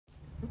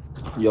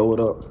Yo, what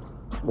up?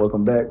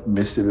 Welcome back,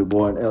 Mississippi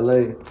Born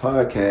LA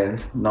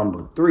podcast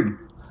number 3.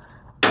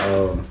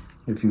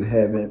 If you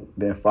haven't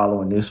been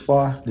following this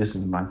far, this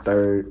is my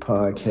third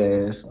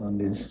podcast on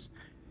this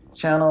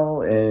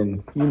channel,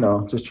 and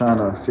just trying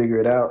to figure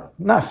it out.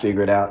 Not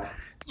figure it out,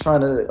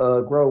 trying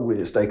to grow with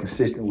it, stay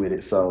consistent with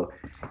it. So,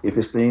 if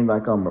it seems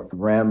like I'm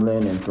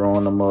rambling and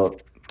throwing them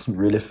up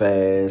really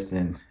fast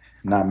and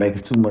not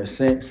making too much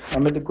sense,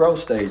 I'm in the growth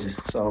stages.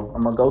 So,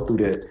 I'm gonna go through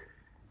that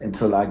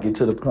until I get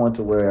to the point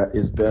to where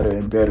it's better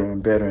and better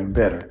and better and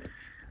better.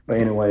 But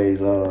anyways,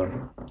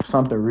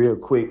 something real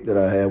quick that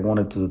I had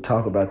wanted to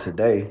talk about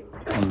today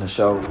on the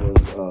show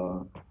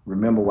was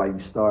remember why you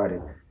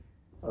started.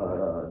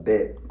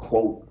 That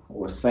quote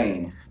or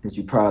saying that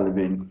you probably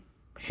been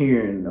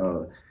hearing,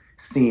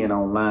 seeing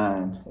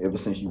online ever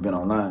since you've been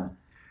online.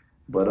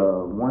 But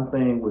one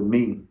thing with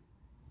me,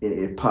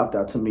 it popped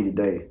out to me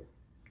today,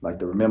 like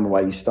the remember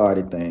why you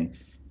started thing,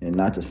 and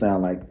not to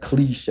sound like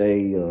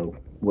cliche or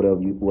what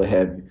have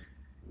you,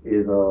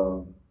 is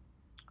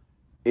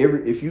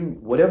every if you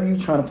whatever you're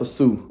trying to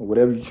pursue or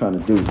whatever you're trying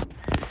to do,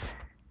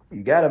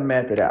 you gotta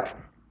map it out,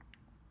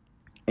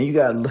 and you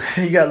gotta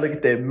look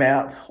at that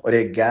map or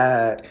that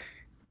guide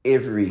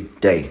every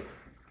day.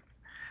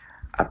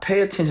 I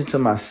pay attention to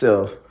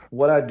myself,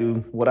 what I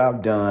do, what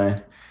I've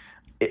done,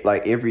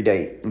 like every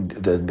day,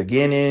 the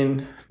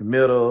beginning,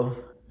 middle,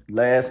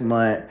 last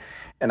month,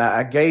 and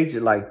I gauge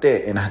it like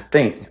that. And I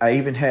think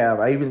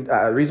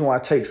the reason why I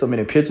take so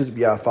many pictures, if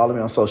y'all follow me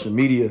on social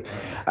media,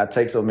 I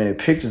take so many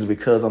pictures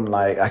because I'm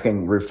like, I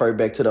can refer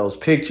back to those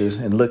pictures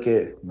and look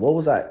at what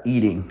was I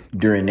eating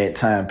during that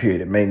time period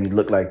that made me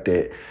look like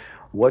that.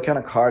 What kind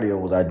of cardio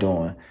was I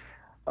doing?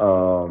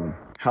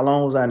 How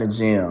long was I in the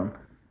gym?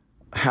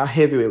 How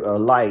heavy a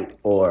light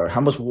or how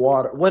much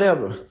water,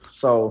 whatever.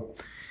 So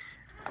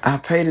I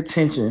paid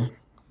attention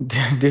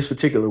this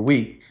particular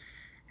week,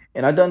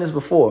 and I've done this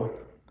before.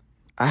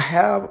 I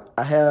have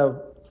a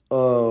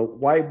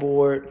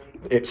whiteboard,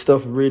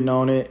 stuff written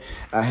on it.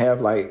 I have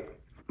like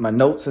my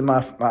notes in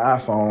my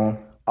iPhone.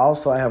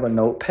 Also, I have a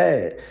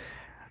notepad,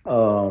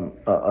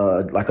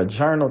 like a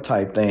journal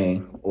type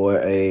thing, or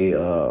a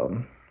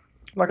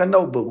like a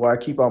notebook where I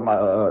keep all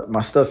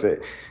my stuff at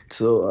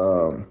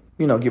to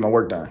get my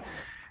work done.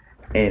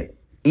 And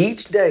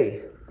each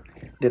day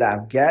that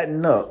I've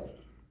gotten up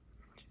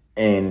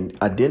and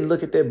I didn't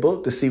look at that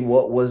book to see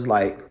what was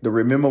like the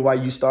remember why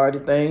you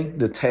started thing,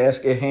 the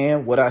task at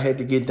hand, what I had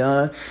to get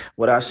done,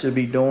 what I should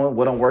be doing,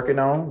 what I'm working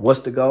on,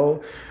 what's the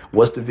goal,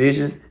 what's the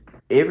vision.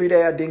 Every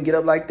day I didn't get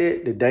up like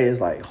that, the day is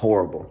like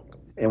horrible.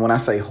 And when I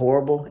say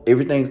horrible,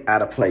 everything's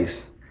out of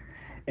place.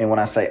 And when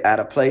I say out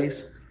of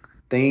place,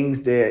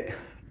 things that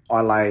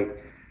are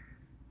like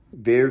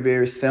very,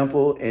 very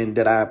simple and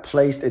that I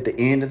placed at the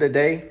end of the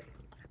day,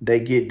 they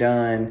get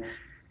done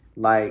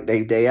like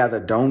they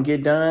either don't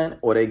get done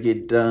or they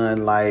get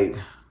done like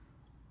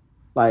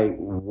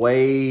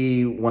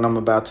way when I'm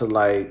about to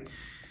like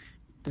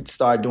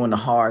start doing the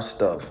hard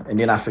stuff, and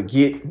then I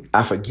forget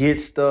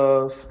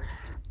stuff.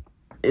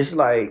 It's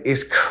like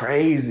it's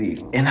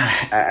crazy, and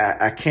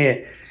I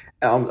can't.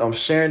 I'm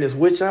sharing this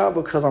with y'all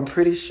because I'm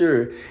pretty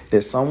sure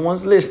that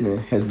someone's listening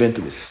has been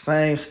through the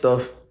same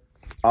stuff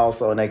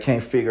also, and they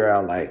can't figure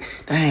out like,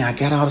 dang, I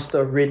got all the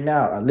stuff written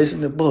out. I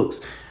listen to books.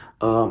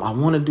 I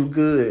want to do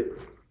good.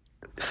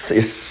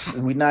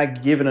 We're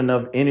not giving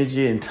enough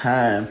energy and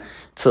time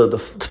to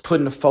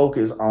putting the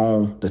focus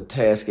on the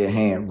task at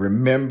hand,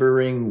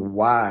 remembering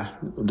why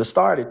the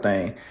started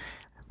thing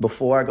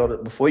before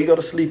you go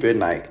to sleep at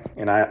night.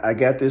 And I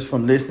got this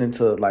from listening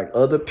to like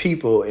other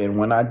people, and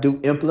when I do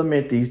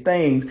implement these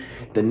things,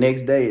 the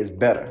next day is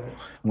better.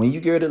 When you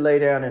get to lay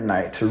down at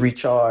night to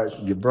recharge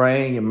your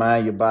brain, your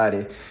mind, your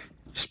body,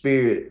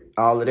 spirit,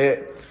 all of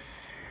that,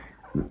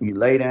 you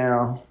lay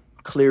down,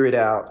 clear it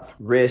out,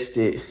 rest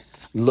it,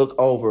 look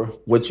over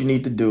what you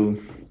need to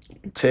do.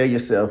 Tell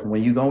yourself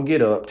when you gonna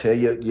get up, tell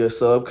your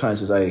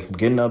subconscious, hey, I'm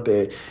getting up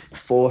at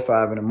 4 or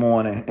 5 in the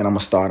morning and I'm gonna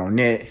start on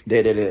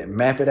that.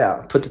 Map it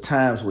out, put the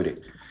times with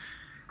it.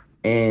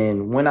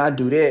 And when I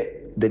do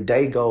that, the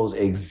day goes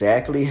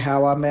exactly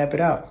how I map it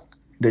out.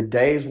 The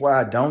days where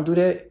I don't do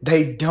that,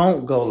 they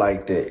don't go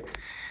like that.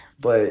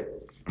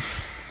 But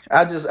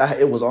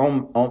it was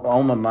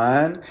on my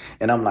mind,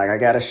 and I'm like, I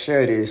gotta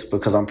share this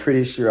because I'm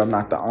pretty sure I'm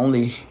not the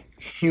only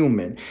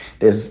human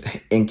that's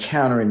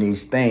encountering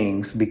these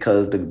things,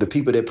 because the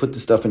people that put the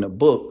stuff in the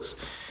books,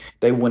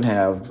 they wouldn't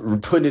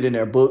have put it in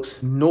their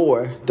books,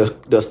 nor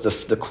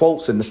the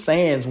quotes and the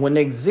sayings wouldn't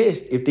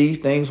exist if these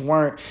things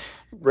weren't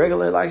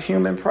regular like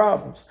human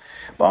problems.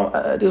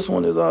 But this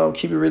one is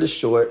keep it really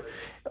short.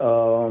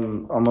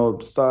 I'm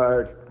gonna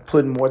start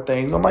putting more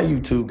things on my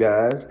YouTube,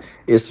 guys.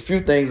 It's a few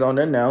things on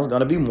there now. It's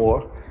gonna be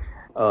more.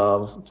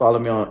 Follow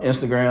me on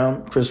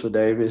Instagram, Christopher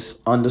Davis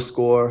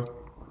 _,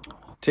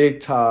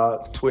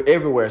 TikTok, Twitter,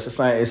 everywhere. It's the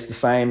same. It's the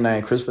same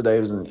name, Christopher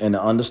Davis, and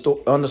the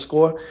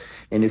underscore.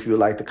 And if you would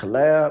like to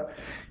collab,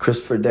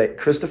 Christopher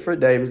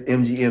Davis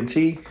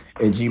MGMT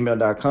at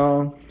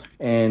gmail.com.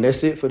 And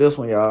that's it for this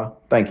one, y'all.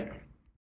 Thank you.